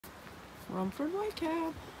Rumford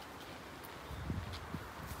Whitecap.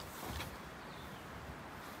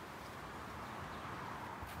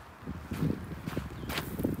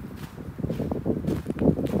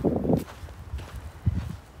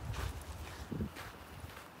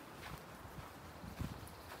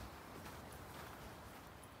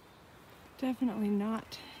 Definitely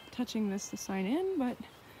not touching this to sign in, but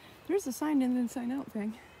there's a sign in and sign out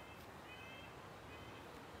thing.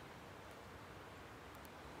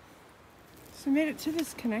 So I made it to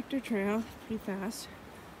this connector trail pretty fast.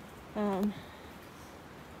 I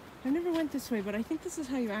never went this way, but I think this is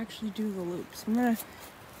how you actually do the loop. So I'm gonna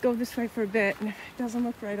go this way for a bit, and if it doesn't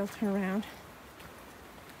look right, I'll turn around.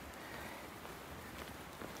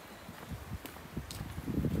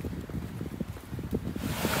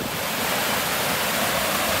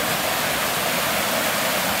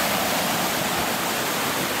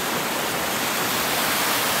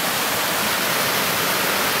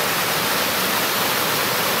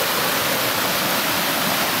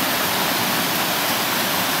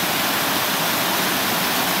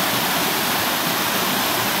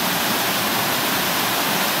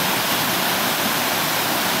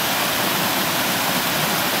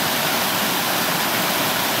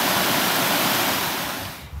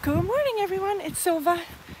 Good morning, everyone. It's Silva,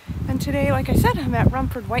 and today, like I said, I'm at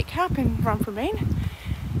Rumford Whitecap in Rumford, Maine,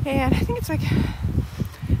 and I think it's like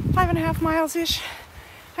 5.5 miles-ish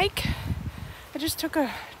hike. I just took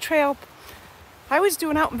a trail. I always do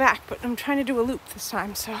an out and back, but I'm trying to do a loop this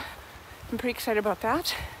time, so I'm pretty excited about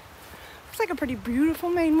that. Looks like a pretty beautiful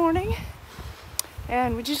Maine morning,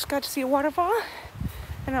 and we just got to see a waterfall,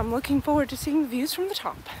 and I'm looking forward to seeing the views from the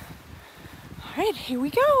top. All right, here we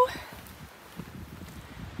go.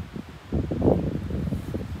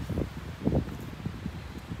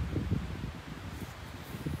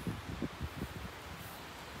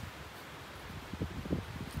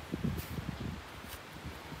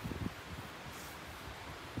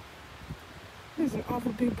 There's an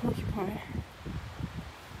awful big porcupine.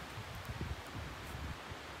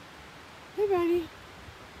 Hey, buddy.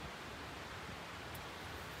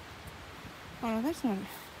 Oh, no, that's not it.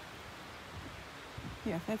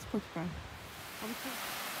 Yeah, that's porcupine.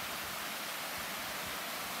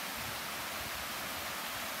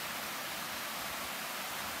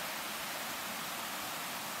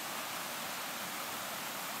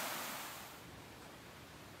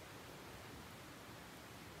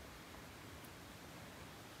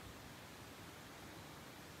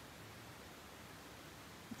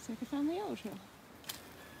 Looks like I found the yellow trail.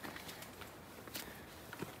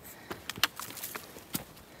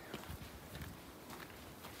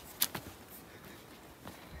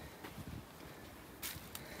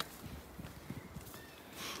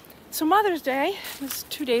 So Mother's Day was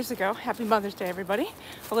 2 days ago. Happy Mother's Day, everybody.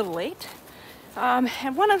 A little late.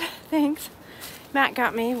 And one of the things Matt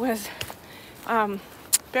got me was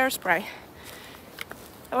bear spray.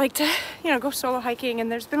 I like to, go solo hiking,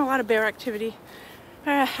 and there's been a lot of bear activity.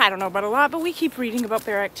 I don't know about a lot, but we keep reading about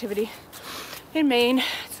bear activity in Maine.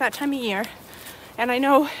 It's that time of year. And I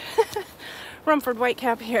know Rumford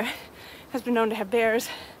Whitecap here has been known to have bears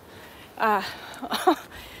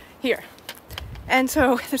here. And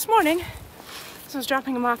so this morning, as I was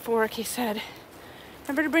dropping him off for work, he said,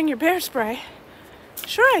 "I better bring your bear spray."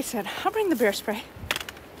 Sure, I said, "I'll bring the bear spray."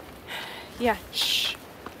 Yeah, shh.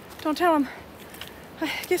 Don't tell him.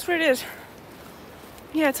 Guess where it is?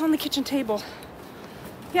 Yeah, it's on the kitchen table.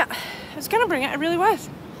 Yeah, I was gonna bring it, I really was.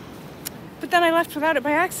 But then I left without it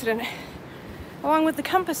by accident, along with the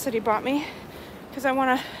compass that he bought me, because I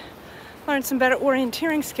want to learn some better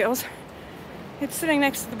orienteering skills. It's sitting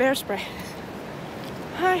next to the bear spray.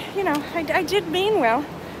 I did mean well.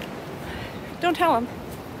 Don't tell him.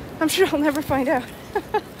 I'm sure he'll never find out.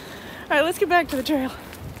 All right, let's get back to the trail.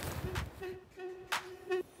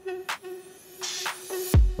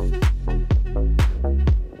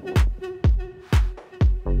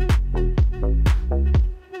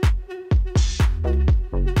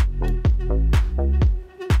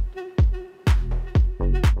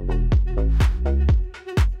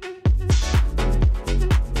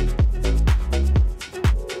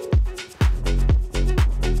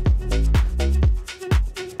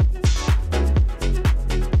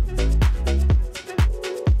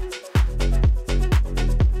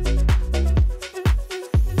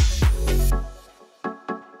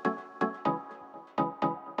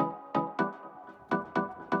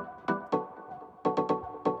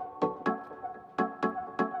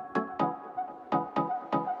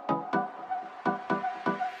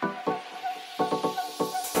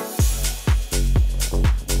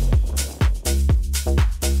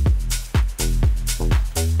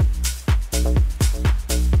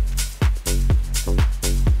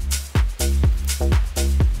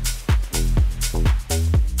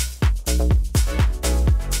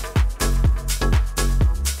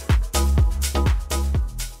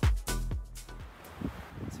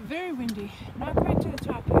 very windy. Not quite to the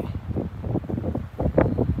top yet.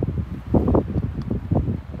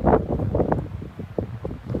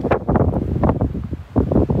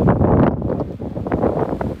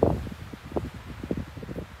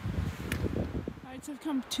 Alright, so I've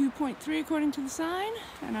come 2.3 according to the sign,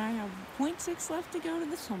 and I have 0.6 left to go to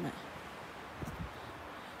the summit.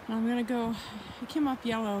 And I'm gonna go, I came up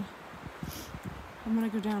yellow, I'm gonna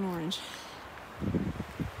go down orange.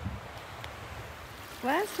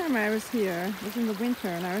 Last time I was here was in the winter,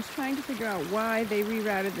 and I was trying to figure out why they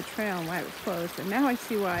rerouted the trail and why it was closed, and now I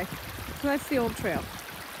see why. So that's the old trail.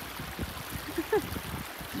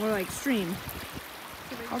 More like stream.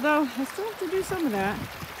 Although I still have to do some of that.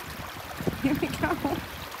 Here we go.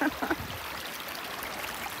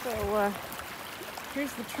 So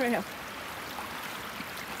here's the trail.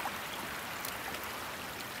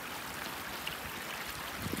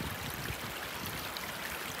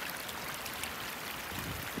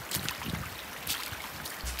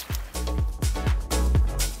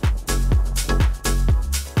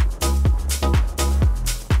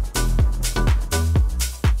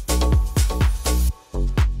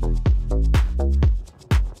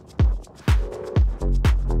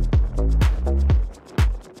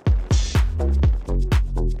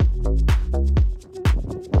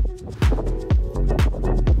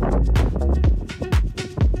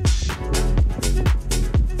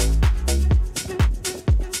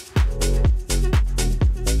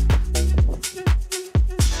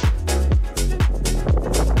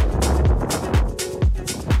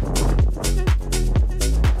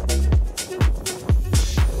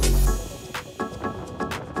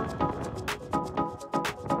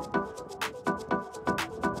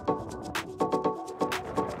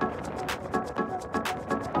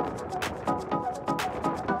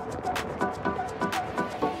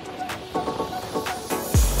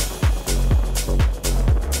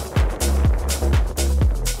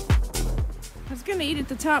 Eat at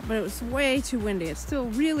the top, but it was way too windy. It's still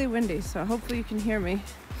really windy, so hopefully you can hear me.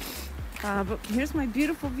 But here's my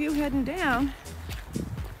beautiful view heading down.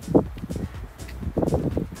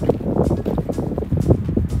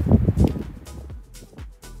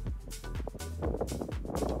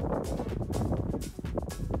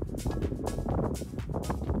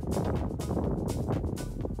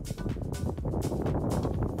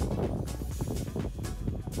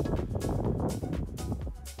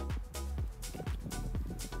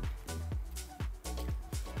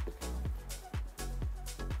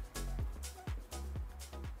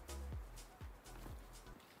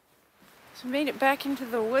 So made it back into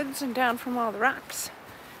the woods and down from all the rocks.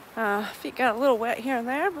 Feet got a little wet here and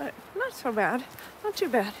there, but not so bad. Not too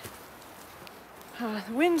bad. The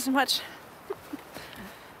wind's much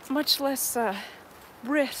less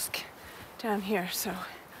brisk down here, so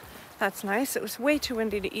that's nice. It was way too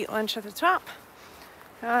windy to eat lunch at the top.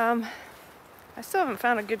 I still haven't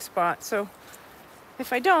found a good spot, so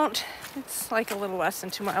if I don't, it's like a little less than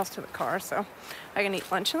 2 miles to the car, so I can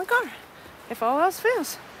eat lunch in the car if all else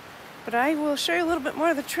fails. But I will show you a little bit more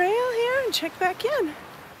of the trail here and check back in.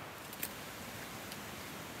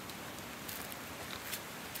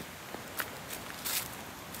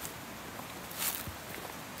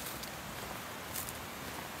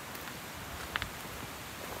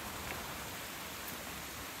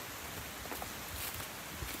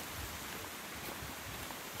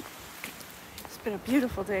 It's been a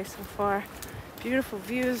beautiful day so far. Beautiful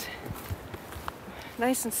views.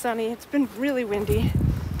 Nice and sunny. It's been really windy.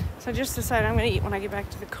 So I just decided I'm going to eat when I get back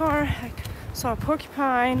to the car. I saw a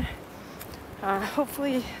porcupine.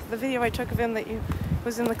 Hopefully the video I took of him that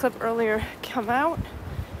was in the clip earlier come out.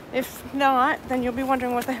 If not, then you'll be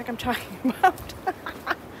wondering what the heck I'm talking about.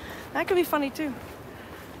 That could be funny too.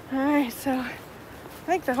 Alright, so I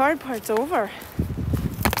think the hard part's over.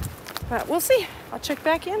 But we'll see. I'll check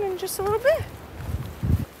back in just a little bit.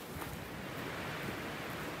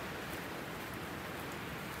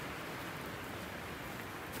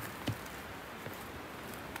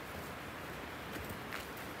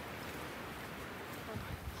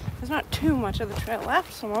 There's not too much of the trail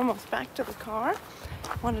left, so I'm almost back to the car.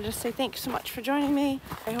 I wanted to say thank you so much for joining me.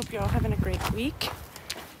 I hope you're all having a great week.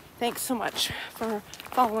 Thanks so much for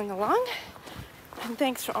following along. And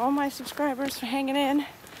thanks for all my subscribers for hanging in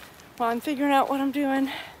while I'm figuring out what I'm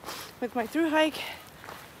doing with my thru hike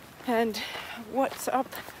and what's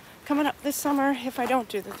coming up this summer if I don't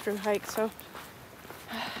do the thru hike. So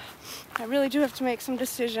I really do have to make some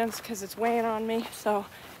decisions because it's weighing on me. So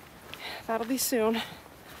that'll be soon.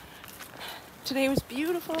 Today was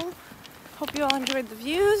beautiful. Hope you all enjoyed the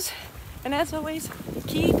views. And as always,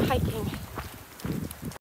 keep hiking.